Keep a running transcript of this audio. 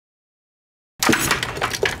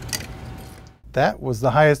That was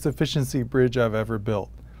the highest efficiency bridge I've ever built.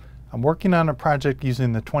 I'm working on a project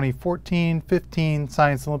using the 2014-15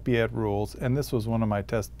 Science Olympiad rules, and this was one of my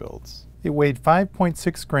test builds. It weighed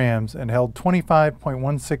 5.6 grams and held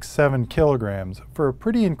 25.167 kilograms for a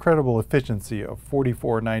pretty incredible efficiency of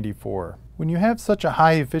 4494. When you have such a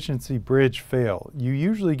high efficiency bridge fail, you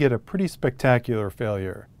usually get a pretty spectacular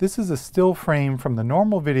failure. This is a still frame from the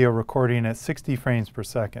normal video recording at 60 frames per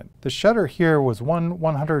second. The shutter here was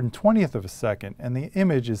 1/120th of a second, and the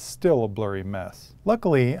image is still a blurry mess.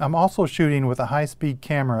 Luckily, I'm also shooting with a high-speed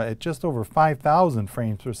camera at just over 5,000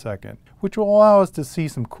 frames per second, which will allow us to see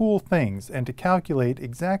some cool things and to calculate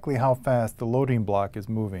exactly how fast the loading block is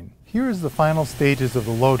moving. Here is the final stages of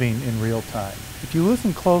the loading in real time. If you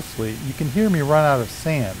listen closely, you can hear me run out of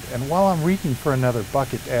sand, and while I'm reaching for another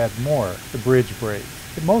bucket to add more, the bridge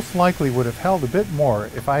breaks. It most likely would have held a bit more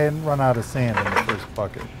if I hadn't run out of sand in the first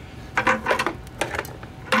bucket.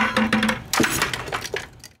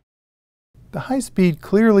 The high speed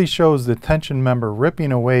clearly shows the tension member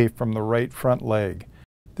ripping away from the right front leg.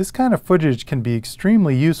 This kind of footage can be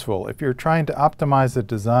extremely useful if you're trying to optimize the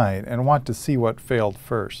design and want to see what failed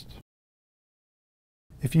first.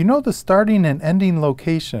 If you know the starting and ending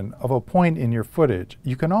location of a point in your footage,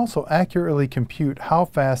 you can also accurately compute how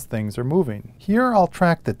fast things are moving. Here I'll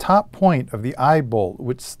track the top point of the eye bolt,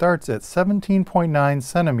 which starts at 17.9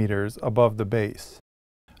 centimeters above the base.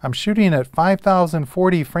 I'm shooting at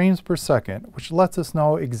 5040 frames per second, which lets us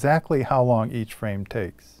know exactly how long each frame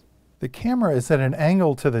takes. The camera is at an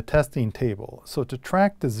angle to the testing table, so to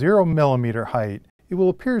track the 0mm height, it will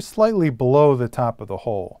appear slightly below the top of the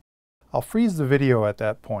hole. I'll freeze the video at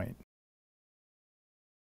that point.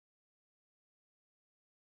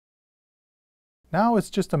 Now it's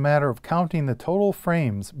just a matter of counting the total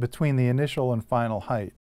frames between the initial and final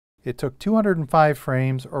height. It took 205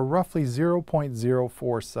 frames, or roughly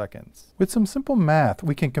 0.04 seconds. With some simple math,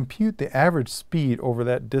 we can compute the average speed over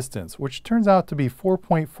that distance, which turns out to be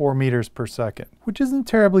 4.4 meters per second, which isn't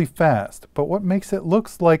terribly fast, but what makes it look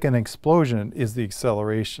like an explosion is the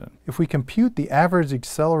acceleration. If we compute the average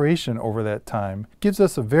acceleration over that time, it gives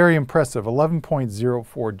us a very impressive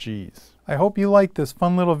 11.04 Gs. I hope you liked this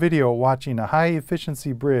fun little video watching a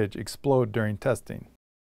high-efficiency bridge explode during testing.